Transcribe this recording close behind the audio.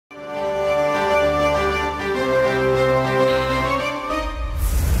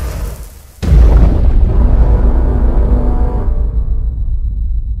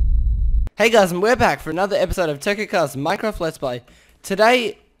Hey guys, and we're back for another episode of TekkitCast's Minecraft Let's Play.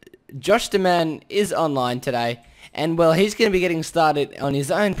 Today, Josh the Man is online today, and well, he's going to be getting started on his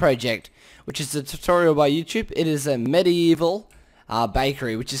own project, which is a tutorial by YouTube. It is a medieval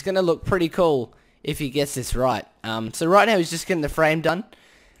bakery, which is going to look pretty cool if he gets this right. So right now he's just getting the frame done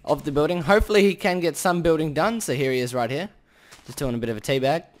of the building. Hopefully he can get some building done, so here he is right here. Just doing a bit of a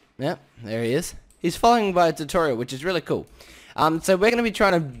teabag. Yep, there he is. He's following by a tutorial, which is really cool. So we're going to be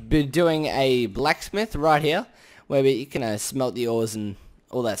trying to be doing a blacksmith right here, where you can smelt the ores and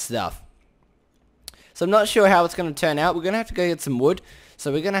all that stuff. So I'm not sure how it's going to turn out. We're going to have to go get some wood.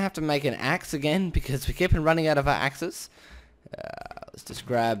 So we're going to have to make an axe again, because we keep on running out of our axes. Let's just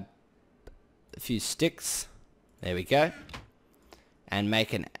grab a few sticks. There we go. And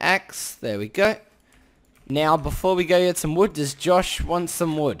make an axe. There we go. Now, before we go get some wood, does Josh want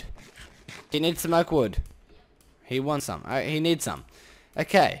some wood? Do you need some oak wood? He wants some. He needs some.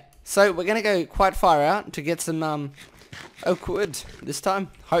 Okay, so we're going to go quite far out to get some oak wood this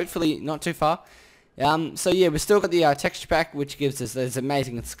time. Hopefully not too far. So yeah, we've still got the texture pack, which gives us those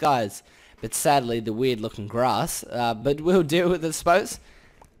amazing skies, but sadly the weird looking grass. But we'll deal with it, I suppose.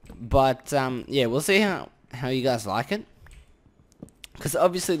 But yeah, we'll see how you guys like it. Because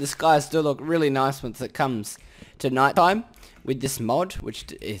obviously the skies do look really nice once it comes to nighttime with this mod, which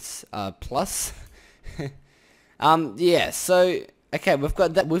is plus. Yeah, so okay, we've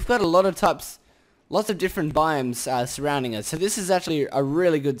got that. We've got a lot of types, lots of different biomes surrounding us. So this is actually a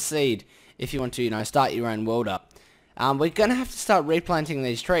really good seed if you want to, start your own world up. We're gonna have to start replanting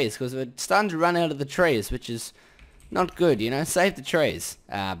these trees because we're starting to run out of the trees, which is not good. Save the trees.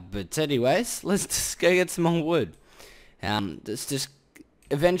 But anyways, let's just go get some more wood. Let's just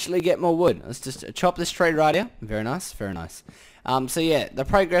eventually get more wood. Let's just chop this tree right here. Very nice, very nice. So yeah, the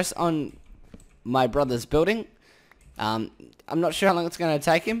progress on my brother's building. I'm not sure how long it's going to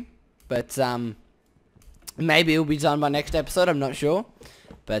take him, but maybe it'll be done by next episode, I'm not sure.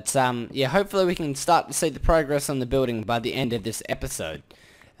 But yeah, hopefully we can start to see the progress on the building by the end of this episode.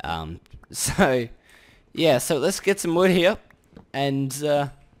 So yeah, so let's get some wood here, and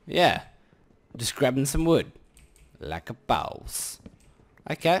yeah, just grabbing some wood like a boss.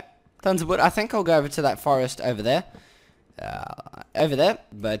 Okay, tons of wood. I think I'll go over to that forest over there.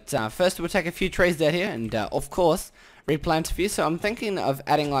 But first we'll take a few trees down here and of course replant a few. So I'm thinking of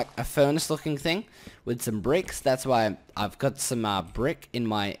adding like a furnace looking thing with some bricks. That's why I've got some bricks in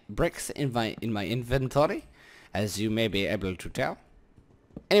my inventory, as you may be able to tell.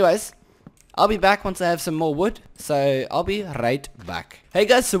 Anyways, I'll be back once I have some more wood, so I'll be right back. Hey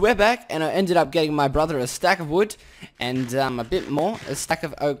guys, so we're back, and I ended up getting my brother a stack of wood and a bit more, a stack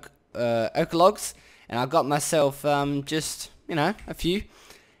of oak logs. And I got myself just, a few,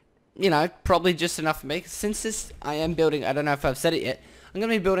 probably just enough for me. Since this, I am building, I don't know if I've said it yet, I'm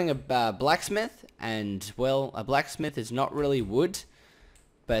going to be building a blacksmith. And, well, a blacksmith is not really wood.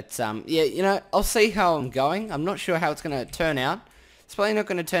 But, yeah, I'll see how I'm going. I'm not sure how it's going to turn out. It's probably not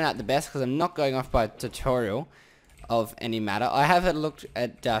going to turn out the best because I'm not going off by a tutorial of any matter. I have looked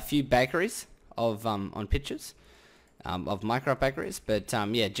at a few bakeries of on pictures. Of Minecraft bakeries, but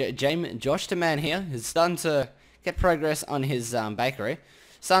yeah, Josh the Man here is starting to get progress on his bakery.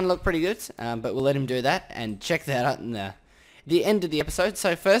 Starting to look pretty good, but we'll let him do that and check that out in the end of the episode.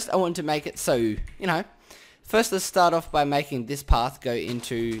 So first I want to make it so, first let's start off by making this path go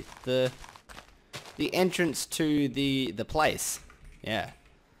into the entrance to the place. Yeah,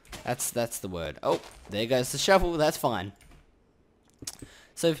 that's the word. Oh, there goes the shovel, that's fine.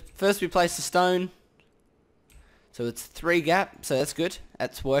 So first we place the stone. So it's 3 gap, so that's good.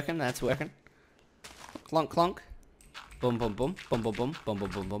 That's working, that's working. Clonk, clonk. Boom, boom, boom. Boom, boom, boom. Boom, boom,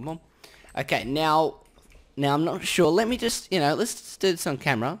 boom, boom, boom. Okay, now I'm not sure. Let me just, let's just do this on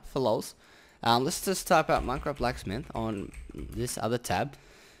camera for lols. Let's just type out Minecraft Blacksmith on this other tab.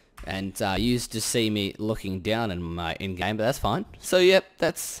 And you used to see me looking down in my in-game, but that's fine. So, yep,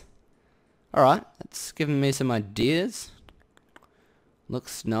 that's... Alright, that's giving me some ideas.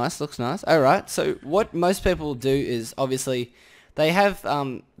 Looks nice, looks nice. Alright, so what most people do is obviously they have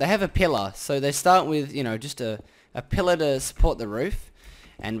a pillar. So they start with, just a pillar to support the roof.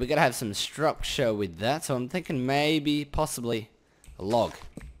 And we're gonna have some structure with that. So I'm thinking maybe possibly a log.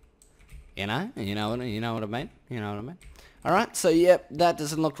 You know what I mean? You know what I mean? Alright, so yep, that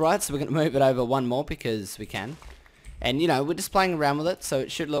doesn't look right, so we're gonna move it over one more because we can. And we're just playing around with it, so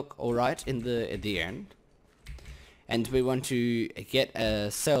it should look alright at the end. And we want to get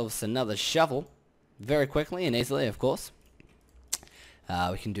ourselves another shovel very quickly and easily, of course.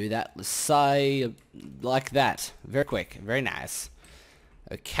 We can do that, let's say, like that. Very quick, very nice.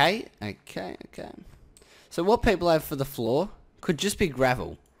 Okay. So what people have for the floor could just be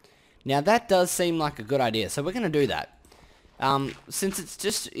gravel. Now that does seem like a good idea, so we're going to do that. Since it's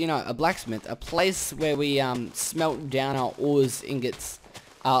just, you know, a blacksmith, a place where we smelt down our ores to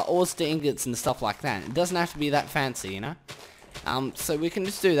ingots and stuff like that. It doesn't have to be that fancy, you know. So we can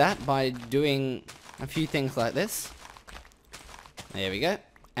just do that by doing a few things like this. There we go.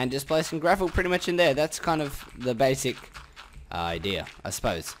 And just placing gravel pretty much in there. That's kind of the basic idea, I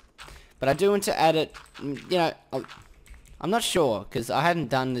suppose. But I do want to add it, you know, I'm not sure, because I hadn't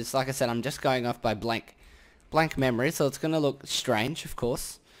done this. Like I said, I'm just going off by blank memory, so it's going to look strange, of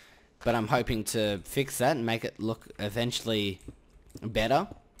course. But I'm hoping to fix that and make it look eventually better.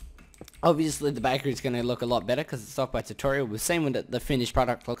 Obviously, the bakery is going to look a lot better because it's off by tutorial. We've seen what the finished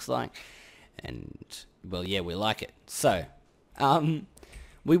product looks like. And, well, yeah, we like it. So,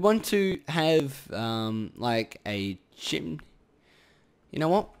 we want to have, like, a chimney. You know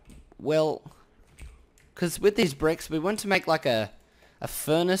what? Well, because with these bricks, we want to make like a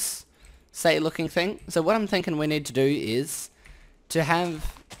furnace, say, looking thing. So what I'm thinking we need to do is to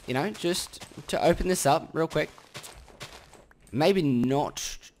have, you know, just to open this up real quick. Maybe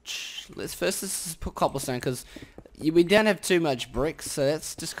not. Let's just put cobblestone, because we don't have too much bricks, so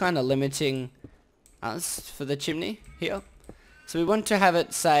that's just kind of limiting us for the chimney here. So we want to have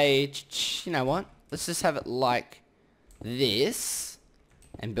it, say, you know what? Let's just have it like this.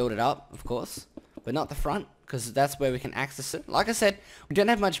 And build it up, of course, but not the front, because that's where we can access it. Like I said, we don't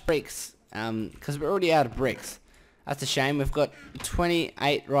have much bricks, because we're already out of bricks. That's a shame. We've got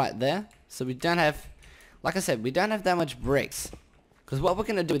 28 right there, so we don't have, like I said, we don't have that much bricks. Because what we're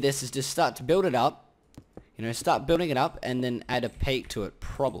going to do with this is just start to build it up, you know, start building it up, and then add a peak to it,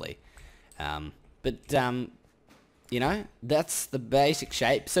 probably. You know, that's the basic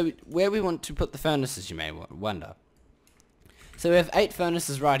shape. So where we want to put the furnaces, you may wonder. So we have 8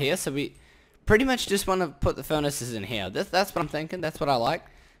 furnaces right here, so we pretty much just want to put the furnaces in here. That's what I'm thinking, that's what I like.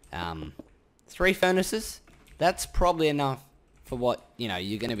 3 furnaces, that's probably enough for what, you know,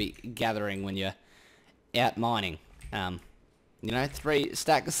 you're going to be gathering when you're out mining. You know, 3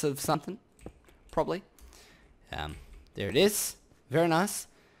 stacks of something, probably. There it is, very nice.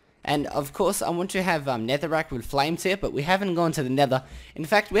 And of course I want to have netherrack with flames here, but we haven't gone to the nether. In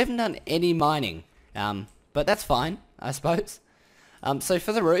fact, we haven't done any mining, but that's fine, I suppose. So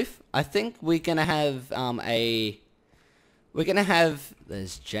for the roof, I think we're gonna have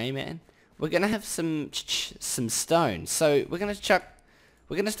there's J-Man. We're gonna have some stone. So we're gonna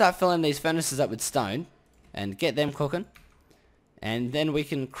start filling these furnaces up with stone and get them cooking, and then we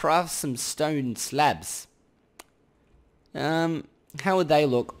can craft some stone slabs. How would they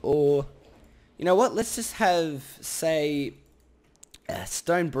look? Or, you know what? Let's just have, say,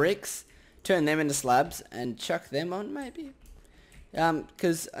 stone bricks. Turn them into slabs and chuck them on, maybe.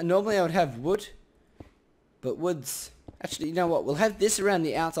 Because normally I would have wood, but wood's... Actually, you know what? We'll have this around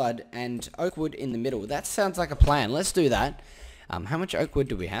the outside and oak wood in the middle. That sounds like a plan. Let's do that. How much oak wood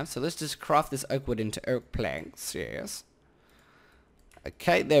do we have? So let's just craft this oak wood into oak planks. Yes.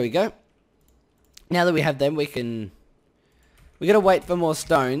 Okay, there we go. Now that we have them, we gotta wait for more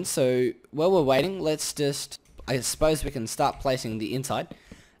stone. So while we're waiting, let's just... I suppose we can start placing the inside.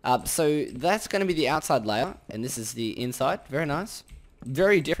 So that's going to be the outside layer, and this is the inside. Very nice.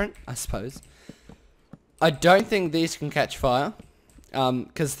 Very different, I suppose. I don't think these can catch fire,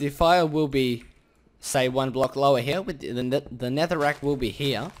 because the fire will be, say, 1 block lower here. With the netherrack will be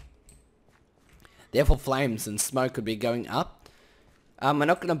here. Therefore, flames and smoke could be going up. We're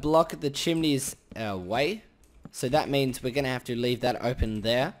not going to block the chimney's way, so that means we're going to have to leave that open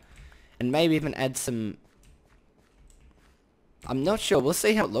there, and maybe even add some... I'm not sure. We'll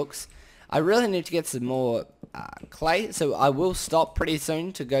see how it looks. I really need to get some more clay, so I will stop pretty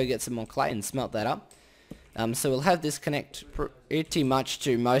soon to go get some more clay and smelt that up. So we'll have this connect pretty much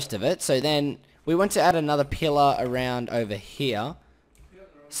to most of it. So then we want to add another pillar around over here.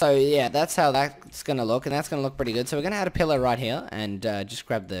 So yeah, that's how that's going to look, and that's going to look pretty good. So we're going to add a pillar right here and just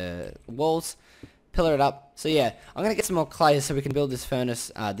grab the walls, pillar it up. So yeah, I'm going to get some more clay so we can build this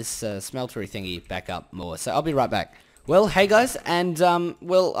furnace, this smeltery thingy back up more. So I'll be right back. Well, hey guys, and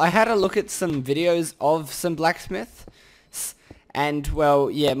well, I had a look at some videos of some blacksmiths, and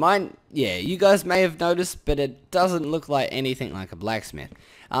well, yeah, you guys may have noticed, but it doesn't look like anything like a blacksmith.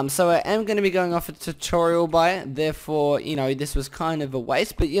 So I am going to be going off a tutorial by it, therefore, you know, this was kind of a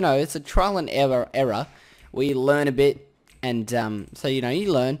waste, but you know, it's a trial and error. We learn a bit, and so, you know,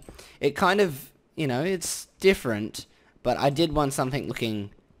 you learn. It kind of, you know, it's different, but I did want something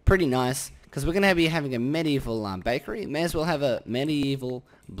looking pretty nice. Because we're going to be having a medieval bakery. May as well have a medieval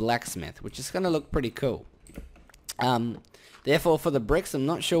blacksmith, which is going to look pretty cool. Therefore, for the bricks, I'm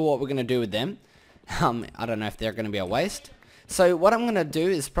not sure what we're going to do with them. I don't know if they're going to be a waste. So what I'm gonna do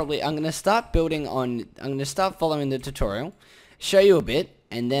is I'm gonna start following the tutorial, show you a bit,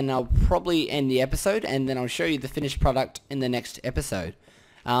 and then I'll probably end the episode, and then I'll show you the finished product in the next episode.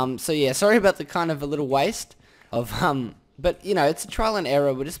 So yeah, sorry about the kind of a little waste of but you know, it's a trial and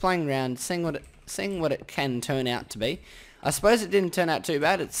error. We're just playing around, seeing what it can turn out to be. I suppose it didn't turn out too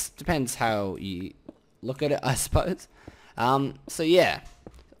bad. It depends how you look at it, I suppose. So yeah,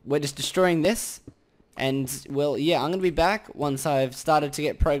 we're just destroying this. And, well, yeah, I'm going to be back once I've started to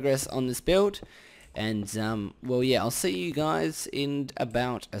get progress on this build. And, well, yeah, I'll see you guys in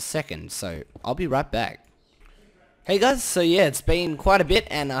about a second. So, I'll be right back. Hey guys, so yeah, it's been quite a bit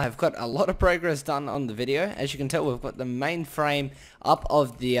and I've got a lot of progress done on the video. As you can tell, we've got the main frame up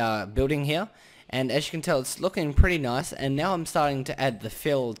of the building here. And as you can tell, it's looking pretty nice. And now I'm starting to add the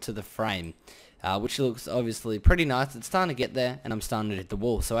fill to the frame. Which looks obviously pretty nice. It's starting to get there and I'm starting to hit the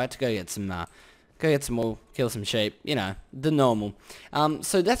wall. So I had to go get some wool, kill some sheep, you know, the normal.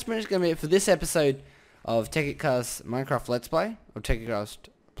 So that's pretty much going to be it for this episode of TekkitCast's Minecraft Let's Play, or TekkitCast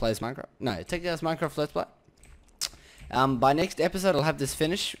Plays Minecraft. No, TekkitCast's Minecraft Let's Play. By next episode I'll have this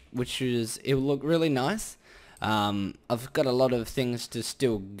finished, it will look really nice. I've got a lot of things to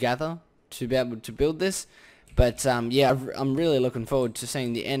still gather to be able to build this. But yeah, I'm really looking forward to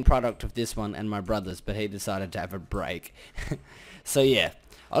seeing the end product of this one and my brother's, but he decided to have a break. So yeah.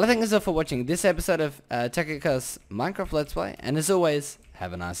 I think that's all for watching this episode of TekkitCast's Minecraft Let's Play, and as always,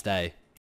 have a nice day.